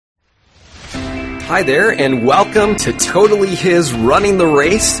Hi there, and welcome to Totally His Running the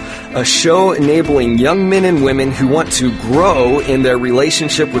Race, a show enabling young men and women who want to grow in their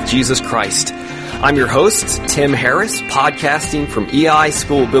relationship with Jesus Christ. I'm your host, Tim Harris, podcasting from EI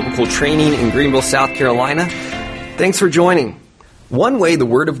School of Biblical Training in Greenville, South Carolina. Thanks for joining. One way the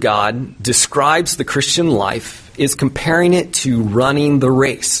Word of God describes the Christian life is comparing it to running the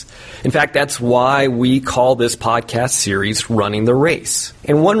race. In fact, that's why we call this podcast series Running the Race.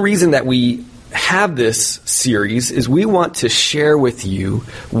 And one reason that we have this series is we want to share with you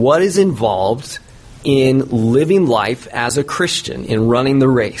what is involved in living life as a Christian, in running the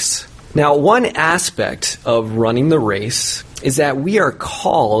race. Now, one aspect of running the race is that we are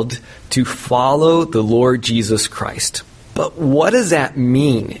called to follow the Lord Jesus Christ. But what does that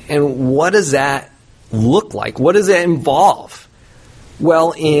mean? And what does that look like? What does that involve?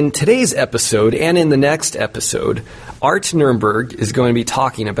 Well, in today's episode and in the next episode, Art Nuernberg is going to be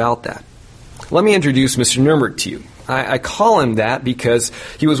talking about that. Let me introduce Mr. Nuernberg to you. I call him that because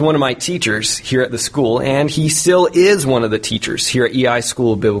he was one of my teachers here at the school, and he still is one of the teachers here at EI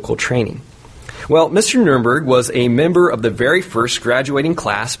School of Biblical Training. Well, Mr. Nuernberg was a member of the very first graduating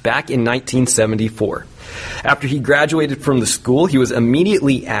class back in 1974. After he graduated from the school, he was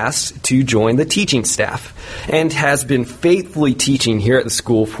immediately asked to join the teaching staff and has been faithfully teaching here at the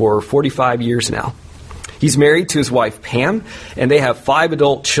school for 45 years now. He's married to his wife, Pam, and they have 5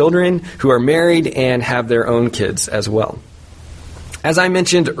 adult children who are married and have their own kids as well. As I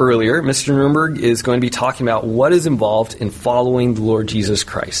mentioned earlier, Mr. Nuernberg is going to be talking about what is involved in following the Lord Jesus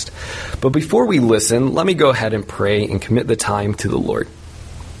Christ. But before we listen, let me go ahead and pray and commit the time to the Lord.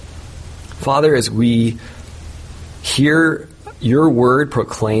 Father, as we hear your word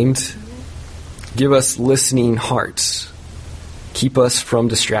proclaimed, give us listening hearts. Keep us from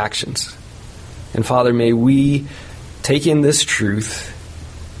distractions. And Father, may we take in this truth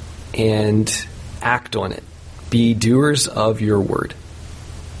and act on it. Be doers of your word.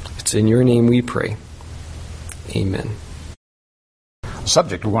 It's in your name we pray. Amen. The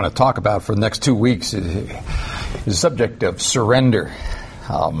subject we want to talk about for the next 2 weeks is the subject of surrender.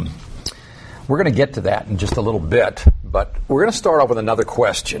 We're going to get to that in just a little bit, but we're going to start off with another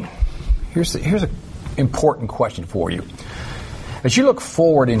question. Here's an important question for you. As you look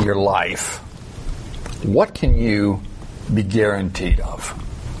forward in your life, what can you be guaranteed of?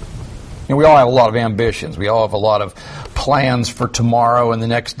 And we all have a lot of ambitions. We all have a lot of plans for tomorrow and the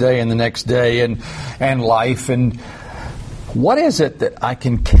next day and the next day and life. And what is it that I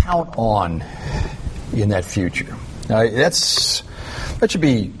can count on in that future? Now, that should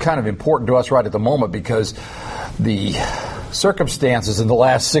be kind of important to us right at the moment because the circumstances in the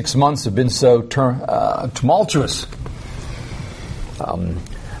last 6 months have been so tumultuous.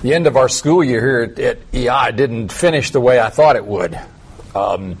 The end of our school year here at EI didn't finish the way I thought it would.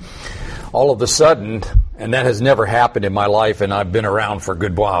 All of a sudden, and that has never happened in my life, and I've been around for a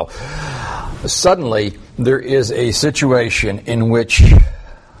good while, suddenly there is a situation in which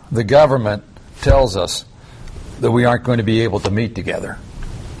the government tells us that we aren't going to be able to meet together.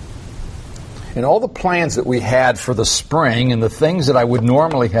 And all the plans that we had for the spring and the things that I would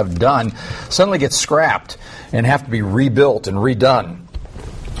normally have done suddenly get scrapped and have to be rebuilt and redone.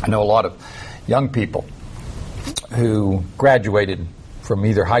 I know a lot of young people who graduated from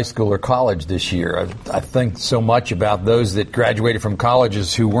either high school or college this year. I think so much about those that graduated from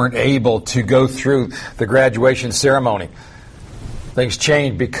colleges who weren't able to go through the graduation ceremony. Things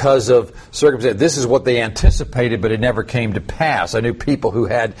changed because of circumstances. This is what they anticipated, but it never came to pass. I knew people who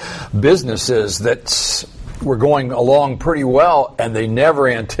had businesses that were going along pretty well, and they never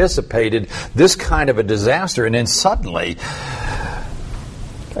anticipated this kind of a disaster. And then suddenly,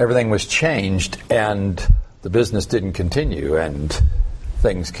 everything was changed, and the business didn't continue, and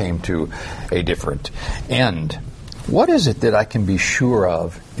things came to a different end. What is it that I can be sure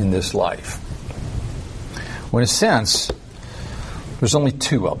of in this life? Well, in a sense, there's only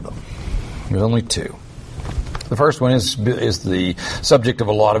 2 of them. There's only 2. The first one is the subject of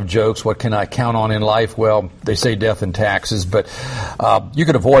a lot of jokes. What can I count on in life? Well, they say death and taxes, but you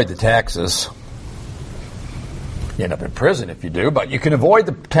can avoid the taxes. You end up in prison if you do, but you can avoid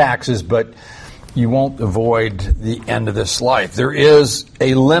the taxes, but you won't avoid the end of this life. There is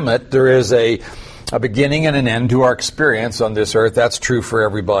a limit. There is a beginning and an end to our experience on this earth. That's true for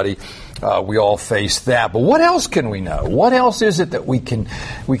everybody. We all face that. But what else can we know? What else is it that we can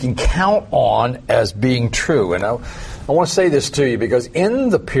count on as being true? And I want to say this to you because in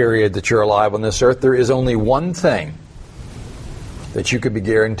the period that you're alive on this earth, there is only one thing that you can be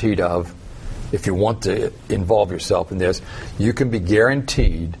guaranteed of. If you want to involve yourself in this, you can be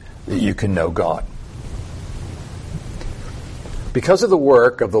guaranteed that you can know God. Because of the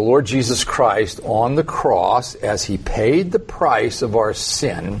work of the Lord Jesus Christ on the cross, as he paid the price of our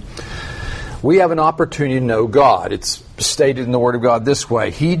sin, we have an opportunity to know God. It's stated in the Word of God this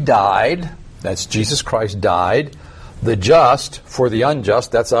way. He died, that's Jesus Christ died, the just for the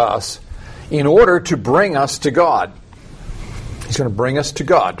unjust, that's us, in order to bring us to God. He's going to bring us to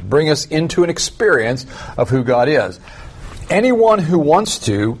God, to bring us into an experience of who God is. Anyone who wants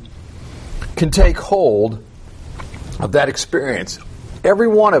to can take hold of that experience. Every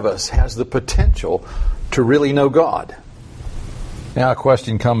one of us has the potential to really know God. Now a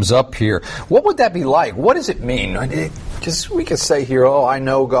question comes up here. What would that be like? What does it mean? We could say here, oh, I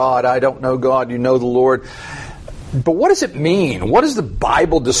know God, I don't know God, you know the Lord. But what does it mean? What does the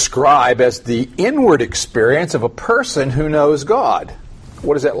Bible describe as the inward experience of a person who knows God?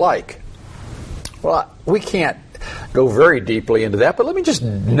 What is that like? Well, we can't go very deeply into that, but let me just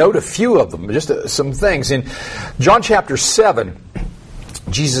note a few of them, just some things. In John chapter 7,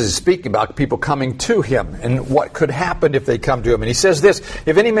 Jesus is speaking about people coming to him and what could happen if they come to him. And he says this,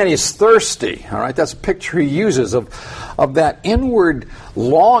 if any man is thirsty, all right, that's a picture he uses of that inward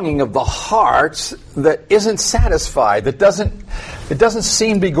longing of the hearts that isn't satisfied, it doesn't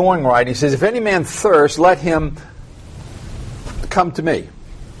seem to be going right. He says, if any man thirst, let him come to me.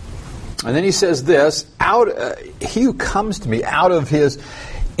 And then he says this, he who comes to me out of his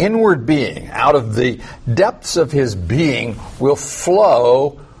inward being, out of the depths of his being, will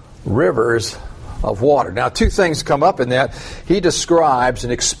flow rivers of water. Now, two things come up in that. He describes an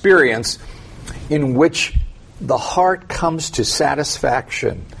experience in which the heart comes to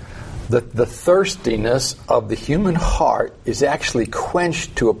satisfaction. The thirstiness of the human heart is actually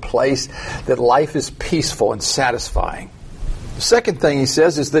quenched to a place that life is peaceful and satisfying. The second thing he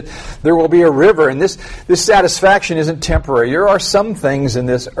says is that there will be a river, and this satisfaction isn't temporary. There are some things in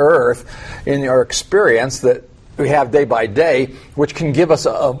this earth, in our experience that we have day by day, which can give us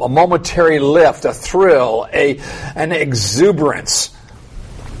a momentary lift, a thrill, an exuberance,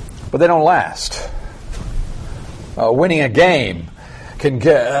 but they don't last. Winning a game,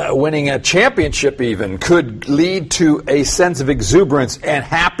 winning a championship even, could lead to a sense of exuberance and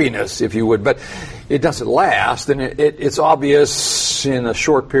happiness, if you would, but it doesn't last, and it's obvious in a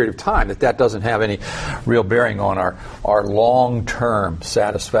short period of time that doesn't have any real bearing on our long-term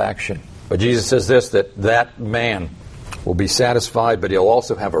satisfaction. But Jesus says this, that man will be satisfied, but he'll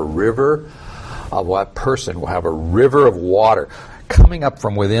also have a river of that person will have a river of water coming up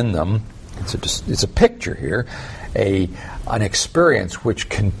from within them. It's a picture here, an experience which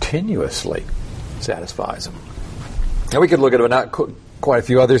continuously satisfies them. Now we could look at quite a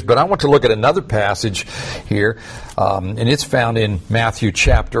few others, but I want to look at another passage here, and it's found in Matthew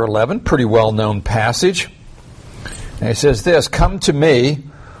chapter 11, pretty well-known passage. And it says this, come to me,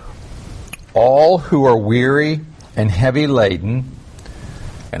 all who are weary and heavy laden,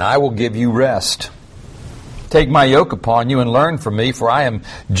 and I will give you rest. Take my yoke upon you and learn from me, for I am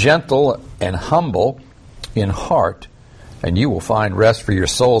gentle and humble in heart, and you will find rest for your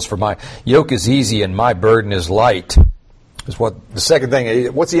souls, for my yoke is easy and my burden is light. Is what the second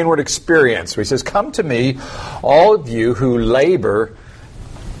thing. What's the inward experience? So he says, come to me, all of you who labor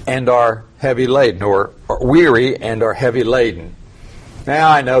and are heavy laden, or weary and are heavy laden. Now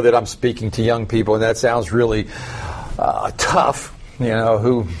I know that I'm speaking to young people, and that sounds really tough,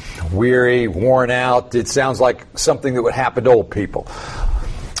 who weary, worn out. It sounds like something that would happen to old people.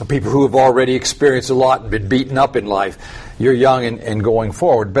 People who have already experienced a lot and been beaten up in life. You're young and going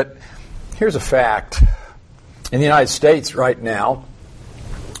forward. But here's a fact. In the United States right now,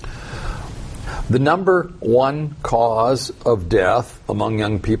 the number one cause of death among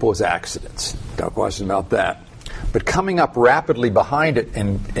young people is accidents. No question about that. But coming up rapidly behind it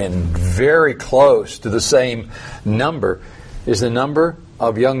and very close to the same number is the number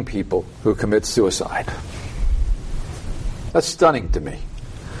of young people who commit suicide. That's stunning to me.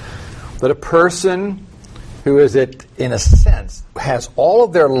 That a person who is, in a sense, has all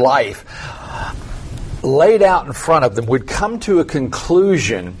of their life laid out in front of them would come to a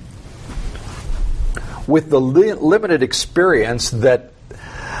conclusion with the limited experience that,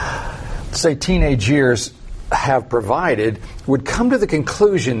 say, teenage years have provided, would come to the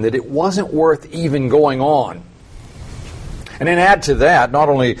conclusion that it wasn't worth even going on. And then add to that, not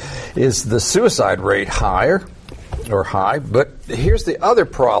only is the suicide rate high, but here's the other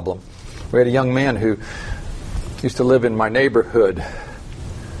problem. We had a young man who used to live in my neighborhood,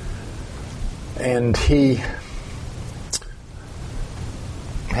 and he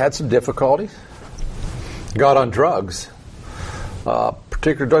had some difficulties, got on drugs,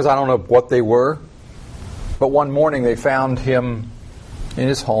 particular drugs, I don't know what they were, but one morning they found him in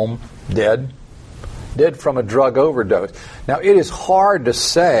his home, dead, did from a drug overdose. Now, it is hard to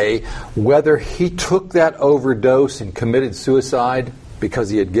say whether he took that overdose and committed suicide because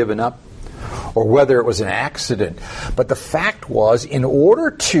he had given up, or whether it was an accident. But the fact was, in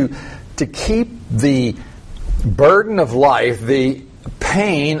order to keep the burden of life, the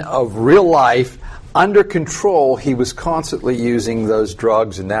pain of real life under control, he was constantly using those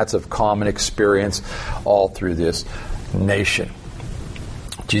drugs, and that's of common experience all through this nation.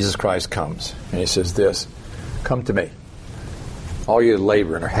 Jesus Christ comes, and he says this, "Come to me, all you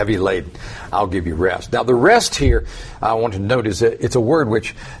labor and are heavy laden, I'll give you rest." Now, the rest here, I want to note, is it's a word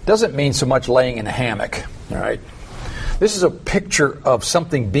which doesn't mean so much laying in a hammock, all right? This is a picture of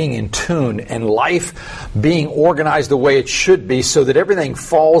something being in tune and life being organized the way it should be so that everything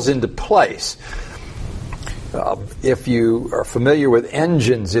falls into place. If you are familiar with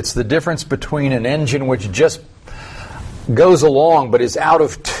engines, it's the difference between an engine which just goes along but is out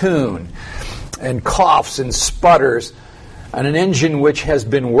of tune and coughs and sputters, and an engine which has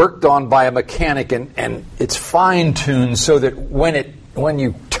been worked on by a mechanic and it's fine-tuned so that when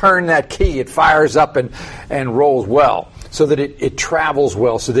you turn that key, it fires up and rolls well, so that it travels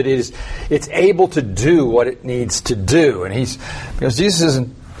well, so that it's able to do what it needs to do. And because Jesus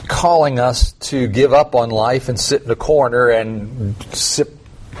isn't calling us to give up on life and sit in a corner and sip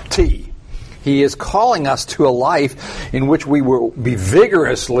tea. He is calling us to a life in which we will be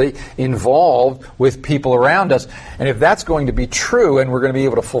vigorously involved with people around us. And if that's going to be true and we're going to be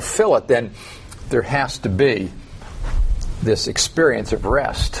able to fulfill it, then there has to be this experience of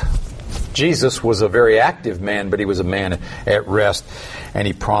rest. Jesus was a very active man, but he was a man at rest, and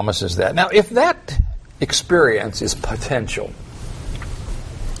he promises that. Now, if that experience is potential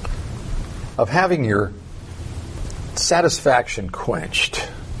of having your satisfaction quenched,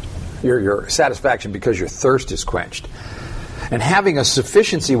 your satisfaction because your thirst is quenched, and having a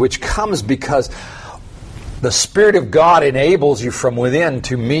sufficiency which comes because the Spirit of God enables you from within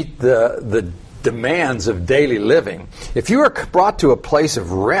to meet the demands of daily living. If you are brought to a place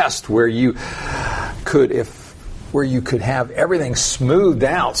of rest where you could have everything smoothed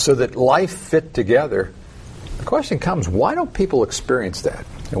out so that life fit together, the question comes, why don't people experience that?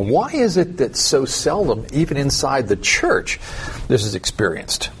 And why is it that so seldom, even inside the church, this is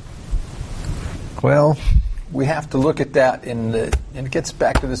experienced? Well, we have to look at that, and it gets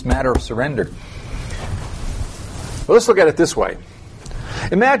back to this matter of surrender. Well, let's look at it this way.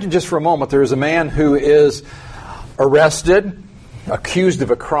 Imagine just for a moment there is a man who is arrested, accused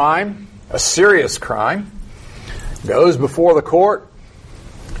of a crime, a serious crime, goes before the court,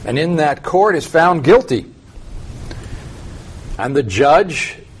 and in that court is found guilty. And the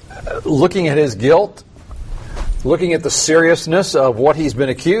judge, looking at his guilt, looking at the seriousness of what he's been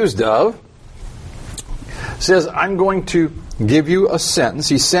accused of, says, "I'm going to give you a sentence."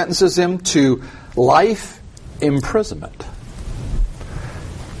 He sentences him to life imprisonment.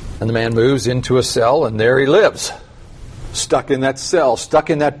 And the man moves into a cell, and there he lives, stuck in that cell, stuck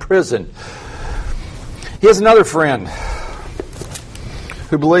in that prison. He has another friend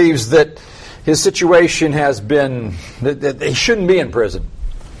who believes that his situation has been, that he shouldn't be in prison.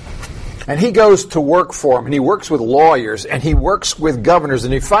 And he goes to work for him, and he works with lawyers, and he works with governors,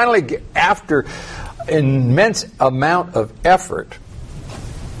 and he finally, after immense amount of effort,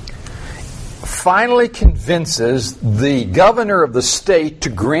 finally convinces the governor of the state to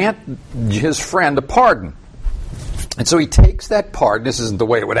grant his friend a pardon. And so he takes that pardon. This isn't the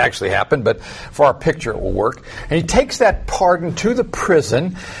way it would actually happen, but for our picture it will work. And he takes that pardon to the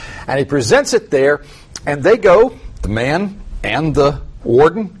prison, and he presents it there, and they go, the man and the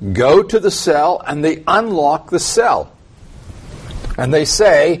warden, go to the cell, and they unlock the cell. And they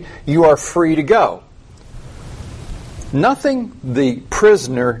say, "You are free to go." Nothing the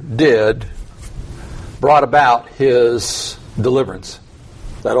prisoner did brought about his deliverance.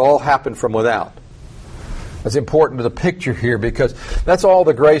 That all happened from without. That's important to the picture here, because that's all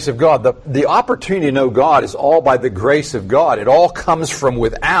the grace of God. The opportunity to know God is all by the grace of God. It all comes from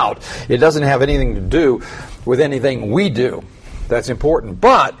without. It doesn't have anything to do with anything we do. That's important.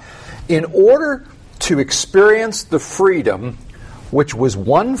 But in order to experience the freedom which was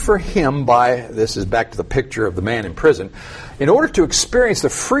won for him by, this is back to the picture of the man in prison, in order to experience the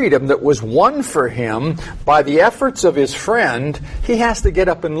freedom that was won for him by the efforts of his friend, he has to get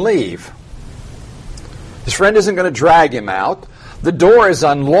up and leave. His friend isn't going to drag him out. The door is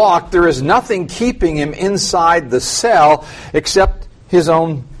unlocked. There is nothing keeping him inside the cell except his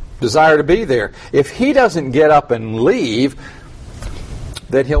own desire to be there. If he doesn't get up and leave,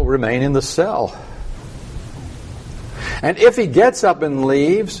 then he'll remain in the cell. And if he gets up and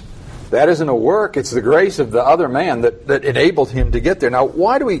leaves, that isn't a work. It's the grace of the other man that enabled him to get there. Now,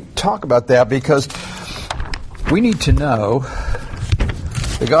 why do we talk about that? Because We need to know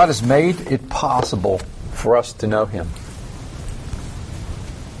that God has made it possible for us to know Him.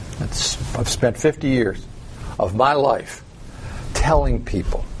 I've spent 50 years of my life telling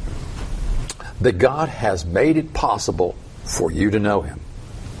people that God has made it possible for you to know Him.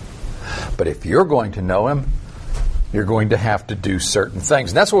 But if you're going to know Him, you're going to have to do certain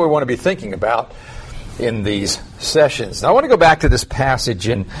things. And that's what we want to be thinking about in these sessions. Now I want to go back to this passage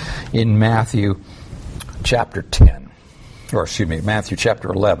in Matthew chapter 10. Matthew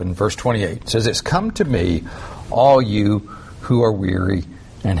chapter 11, verse 28. It says this, "Come to me, all you who are weary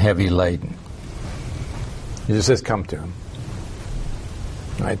and heavy laden." He just says, come to Him.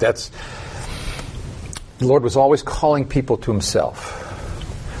 All right, the Lord was always calling people to Himself.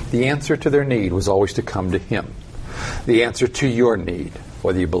 The answer to their need was always to come to Him. The answer to your need,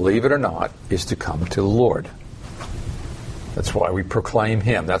 whether you believe it or not, is to come to the Lord. That's why we proclaim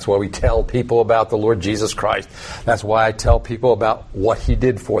Him. That's why we tell people about the Lord Jesus Christ. That's why I tell people about what He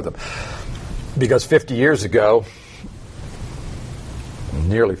did for them. Because 50 years ago,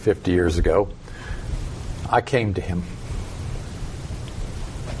 nearly 50 years ago, I came to Him.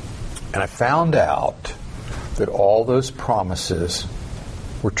 And I found out that all those promises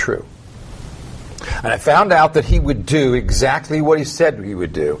were true. And I found out that He would do exactly what He said He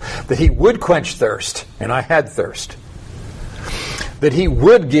would do. That He would quench thirst, and I had thirst. That He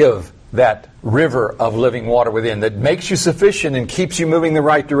would give that river of living water within that makes you sufficient and keeps you moving the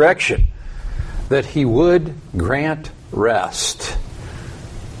right direction. That He would grant rest.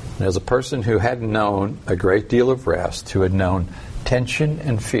 And as a person who hadn't known a great deal of rest, who had known tension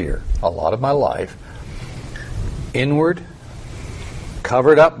and fear a lot of my life, inward,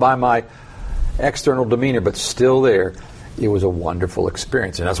 covered up by my external demeanor, but still there, it was a wonderful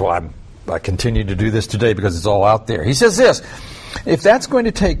experience. And that's why I continue to do this today, because it's all out there. He says this, if that's going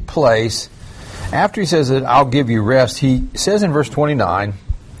to take place, after He says that I'll give you rest, He says in verse 29,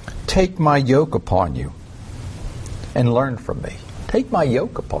 take my yoke upon you and learn from me. Take my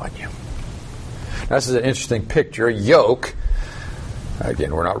yoke upon you. Now, this is an interesting picture. A yoke,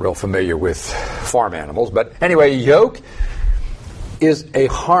 again, we're not real familiar with farm animals, but anyway, a yoke is a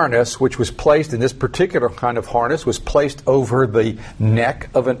harness which was placed, in this particular kind of harness, was placed over the neck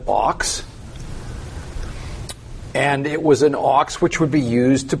of an ox. And it was an ox which would be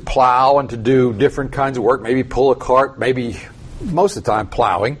used to plow and to do different kinds of work, maybe pull a cart, maybe most of the time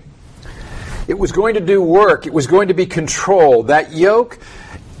plowing. It was going to do work. It was going to be controlled. That yoke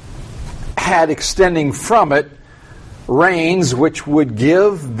had extending from it reins which would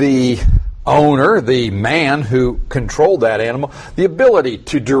give the owner, the man who controlled that animal, the ability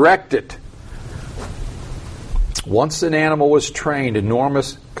to direct it. Once an animal was trained,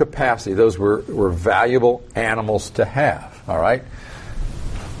 enormous capacity, those were valuable animals to have. All right?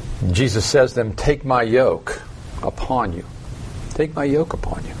 Jesus says to them, take my yoke upon you. Take my yoke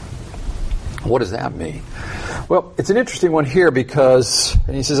upon you. What does that mean? Well, it's an interesting one here because,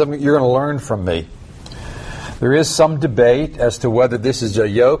 and He says, you're going to learn from me. There is some debate as to whether this is a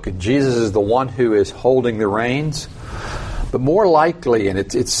yoke and Jesus is the one who is holding the reins. But more likely, and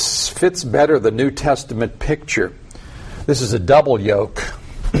it fits better the New Testament picture, this is a double yoke.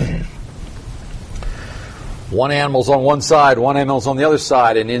 One animal's on one side, one animal's on the other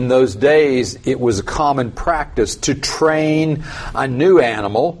side. And in those days, it was a common practice to train a new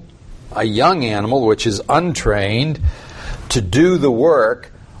animal, a young animal which is untrained, to do the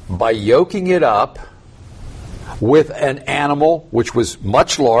work by yoking it up with an animal which was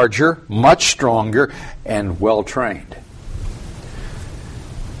much larger, much stronger, and well trained.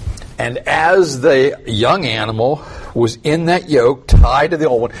 And as the young animal was in that yoke, tied to the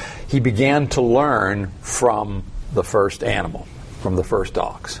old one, he began to learn from the first animal, from the first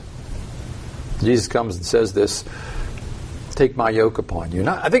ox. Jesus comes and says this, take my yoke upon you. And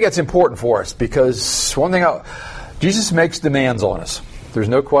I think that's important for us because one thing, Jesus makes demands on us. There's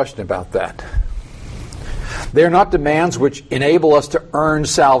no question about that. They're not demands which enable us to earn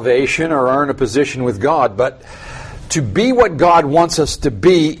salvation or earn a position with God, but to be what God wants us to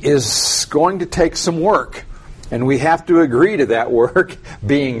be is going to take some work. And we have to agree to that work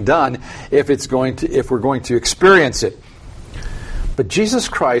being done if we're going to experience it. But Jesus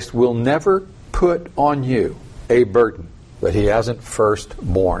Christ will never put on you a burden that He hasn't first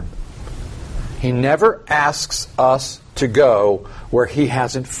borne. He never asks us to go where He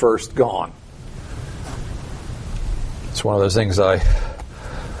hasn't first gone. It's one of those things I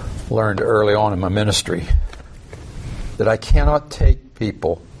learned early on in my ministry, that I cannot take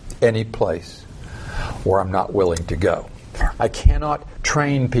people any place where I'm not willing to go. I cannot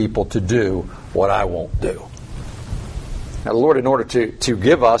train people to do what I won't do. Now, the Lord, in order to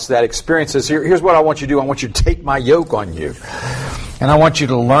give us that experience, says, here's what I want you to do. I want you to take my yoke on you. And I want you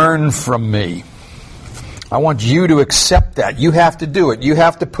to learn from me. I want you to accept that. You have to do it. You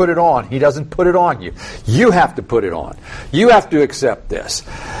have to put it on. He doesn't put it on you. You have to put it on. You have to accept this.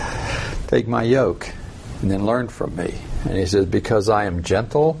 Take my yoke and then learn from me. And he says, because I am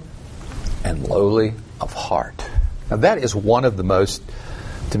gentle and lowly of heart. Now, that is one of the most,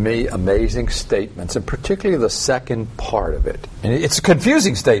 to me, amazing statements, and particularly the second part of it. And it's a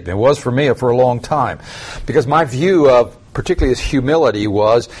confusing statement. It was for me for a long time, because my view of particularly his humility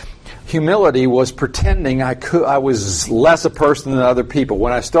was pretending I was less a person than other people.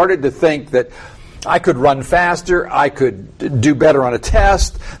 When I started to think that I could run faster, I could do better on a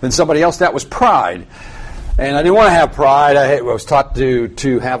test than somebody else, that was pride. And I didn't want to have pride. I was taught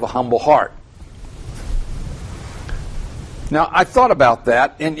to have a humble heart. Now, I thought about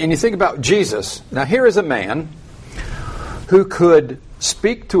that, and you think about Jesus. Now, here is a man who could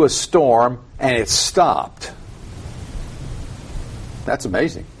speak to a storm and it stopped. That's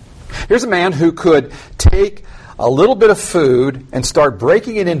amazing. Here's a man who could take a little bit of food and start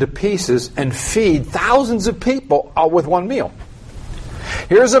breaking it into pieces and feed thousands of people with one meal.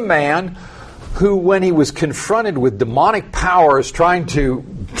 Here's a man who, when he was confronted with demonic powers trying to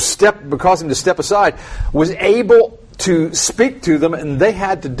cause him to step aside, was able to speak to them, and they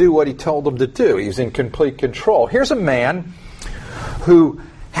had to do what he told them to do. He was in complete control. Here's a man who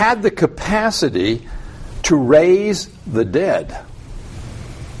had the capacity to raise the dead.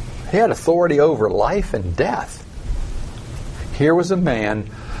 He had authority over life and death. Here was a man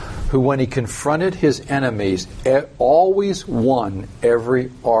who, when he confronted his enemies, always won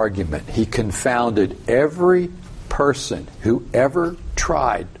every argument. He confounded every person who ever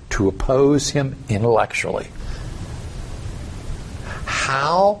tried to oppose him intellectually.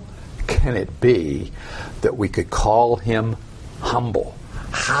 How can it be that we could call him humble?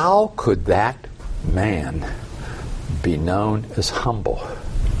 How could that man be known as humble?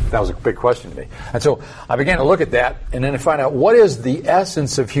 That was a big question to me. And so I began to look at that and then to find out, what is the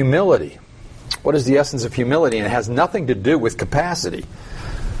essence of humility? What is the essence of humility? And it has nothing to do with capacity.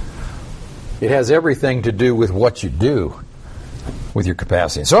 It has everything to do with what you do with your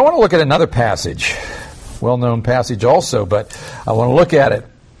capacity. So I want to look at another passage, well-known passage also, but I want to look at it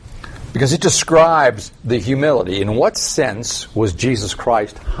because it describes the humility. In what sense was Jesus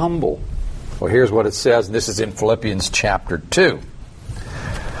Christ humble? Well, here's what it says, and this is in Philippians chapter 2.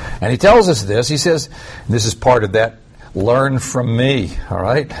 And he tells us this. He says, this is part of that, learn from me, all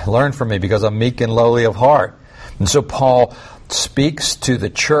right? Learn from me because I'm meek and lowly of heart. And so Paul speaks to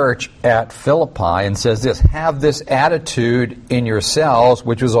the church at Philippi and says this, have this attitude in yourselves,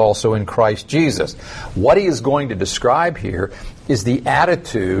 which was also in Christ Jesus. What he is going to describe here is the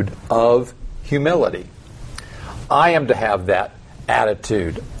attitude of humility. I am to have that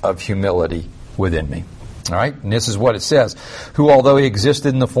attitude of humility within me. All right, and this is what it says, who, although he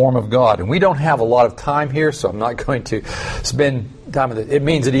existed in the form of God. And we don't have a lot of time here, so I'm not going to spend time with it. It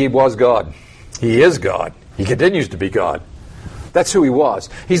means that he was God. He is God. He continues to be God. That's who he was.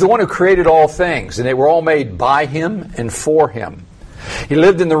 He's the one who created all things, and they were all made by him and for him. He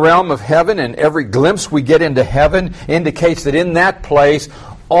lived in the realm of heaven, and every glimpse we get into heaven indicates that in that place,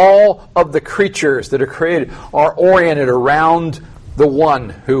 all of the creatures that are created are oriented around the one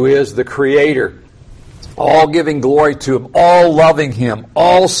who is the Creator. All giving glory to him, all loving him,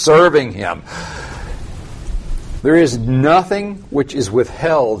 all serving him. There is nothing which is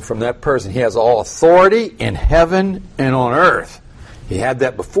withheld from that person. He has all authority in heaven and on earth. He had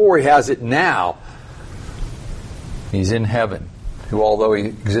that before, he has it now. He's in heaven, who although he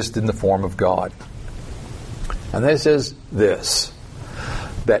existed in the form of God. And then it says this,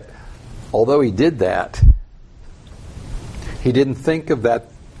 that although he did that, he didn't think of that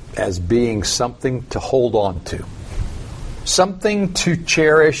as being something to hold on to, something to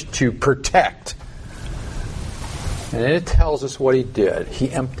cherish, to protect. And then it tells us what he did.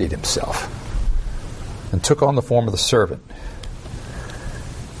 He emptied himself and took on the form of the servant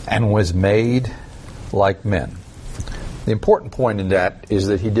and was made like men. The important point in that is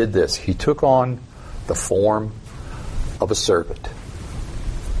that he did this. He took on the form of a servant.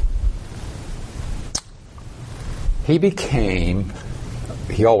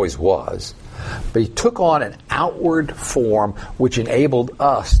 He always was, but he took on an outward form which enabled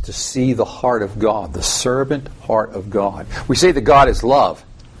us to see the heart of God, the servant heart of God. We say that God is love.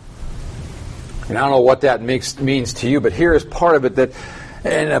 And I don't know what that means to you, but here is part of it, that,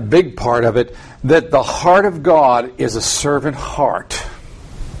 and a big part of it, that the heart of God is a servant heart.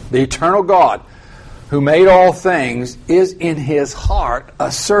 The eternal God who made all things is in his heart a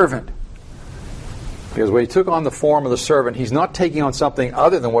servant. Because when he took on the form of the servant, he's not taking on something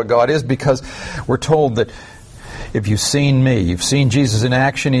other than what God is, because we're told that if you've seen me, you've seen Jesus in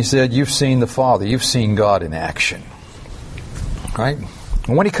action, he said, you've seen the Father, you've seen God in action. Right?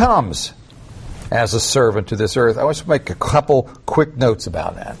 And when he comes as a servant to this earth, I want to make a couple quick notes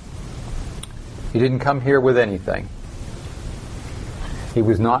about that. He didn't come here with anything. He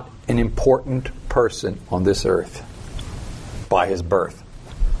was not an important person on this earth by his birth.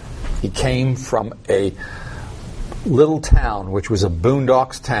 He came from a little town, which was a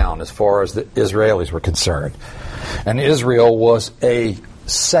boondocks town as far as the Israelis were concerned. And Israel was a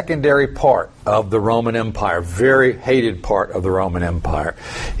secondary part of the Roman Empire, very hated part of the Roman Empire.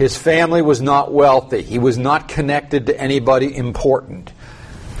 His family was not wealthy. He was not connected to anybody important.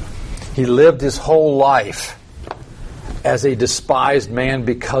 He lived his whole life as a despised man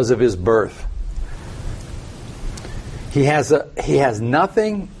because of his birth. He has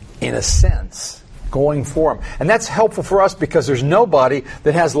nothing, in a sense, going for him. And that's helpful for us because there's nobody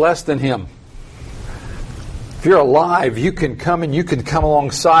that has less than him. If you're alive, you can come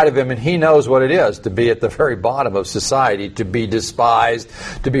alongside of him, and he knows what it is to be at the very bottom of society, to be despised,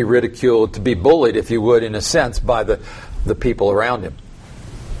 to be ridiculed, to be bullied, if you would, in a sense, by the people around him.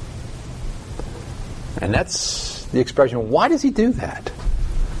 And that's the expression. Why does he do that?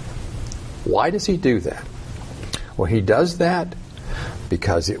 Why does he do that? Well, he does that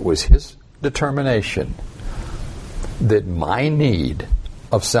because it was his determination that my need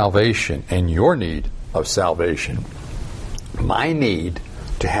of salvation and your need of salvation, my need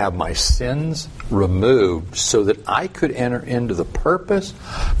to have my sins removed so that I could enter into the purpose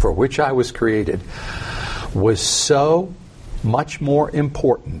for which I was created, was so much more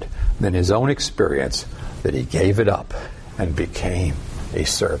important than his own experience that he gave it up and became a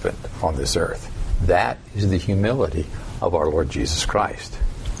servant on this earth. That is the humility of our Lord Jesus Christ.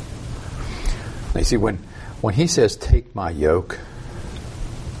 Now, you see, when he says, take my yoke,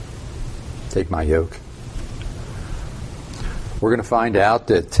 we're going to find out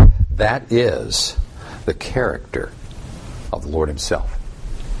that that is the character of the Lord himself.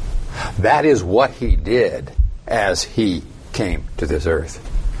 That is what he did as he came to this earth.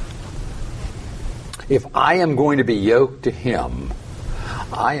 If I am going to be yoked to him,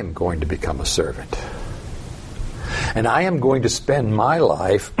 I am going to become a servant. And I am going to spend my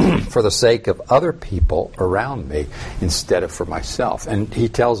life for the sake of other people around me instead of for myself. And he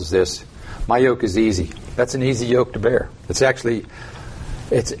tells us this, my yoke is easy. That's an easy yoke to bear. It's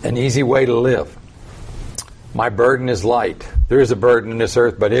an easy way to live. My burden is light. There is a burden in this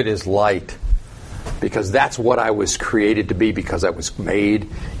earth, but it is light. Because that's what I was created to be, because I was made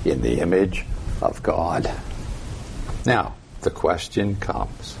in the image of God. Now, the question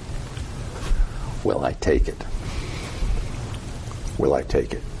comes, will I take it? Will I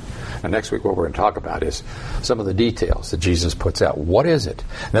take it? And next week what we're going to talk about is some of the details that Jesus puts out. What is it?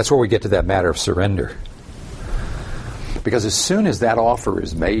 And that's where we get to that matter of surrender. Because as soon as that offer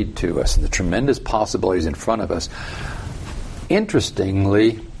is made to us and the tremendous possibilities in front of us,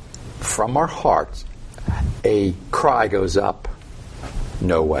 interestingly, from our hearts, a cry goes up,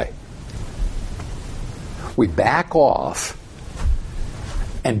 no way. We back off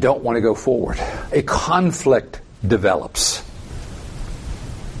and don't want to go forward. A conflict develops.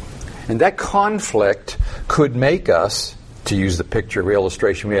 And that conflict could make us, to use the picture or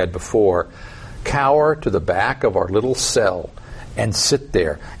illustration we had before, cower to the back of our little cell and sit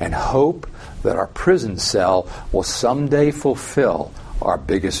there and hope that our prison cell will someday fulfill our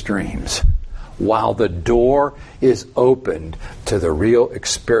biggest dreams, while the door is opened to the real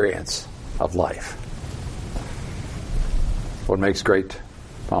experience of life. What makes great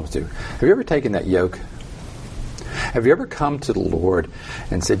moms do. Have you ever taken that yoke? Have you ever come to the Lord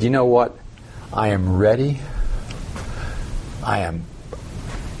and said, you know what? I am ready. I am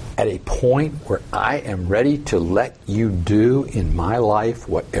at a point where I am ready to let you do in my life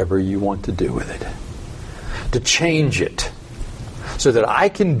whatever you want to do with it. To change it so that I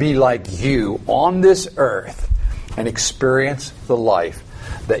can be like you on this earth and experience the life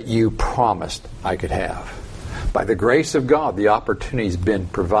that you promised I could have. By the grace of God, the opportunity's been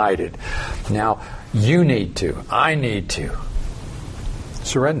provided. Now, you need to, I need to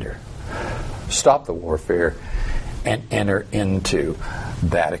surrender. Stop the warfare and enter into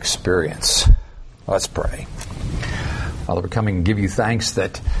that experience. Let's pray. Father, we're coming and give you thanks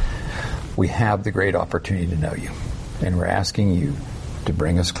that we have the great opportunity to know you. And we're asking you to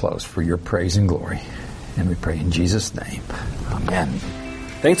bring us close for your praise and glory. And we pray in Jesus' name. Amen.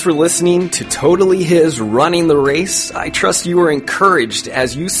 Thanks for listening to Totally His Running the Race. I trust you are encouraged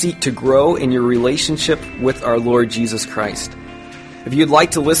as you seek to grow in your relationship with our Lord Jesus Christ. If you'd like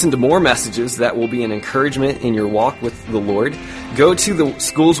to listen to more messages that will be an encouragement in your walk with the Lord, go to the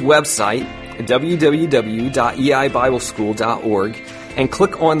school's website, www.eibibleschool.org, and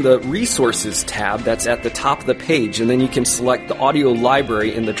click on the Resources tab that's at the top of the page, and then you can select the audio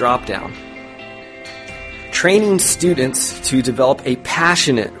library in the drop-down. Training students to develop a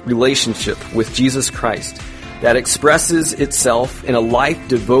passionate relationship with Jesus Christ that expresses itself in a life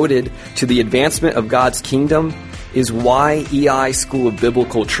devoted to the advancement of God's kingdom is why EI School of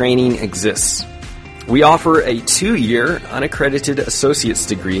Biblical Training exists. We offer a 2-year unaccredited associate's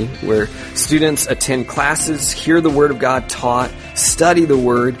degree where students attend classes, hear the Word of God taught, study the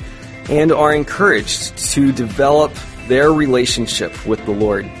Word, and are encouraged to develop their relationship with the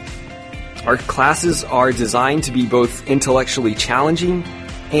Lord. Our classes are designed to be both intellectually challenging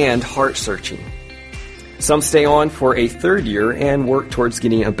and heart-searching. Some stay on for a 3rd year and work towards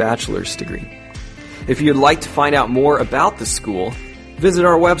getting a bachelor's degree. If you'd like to find out more about the school, visit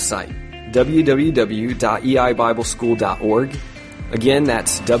our website, www.eibibleschool.org. Again,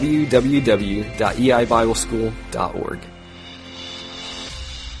 that's www.eibibleschool.org.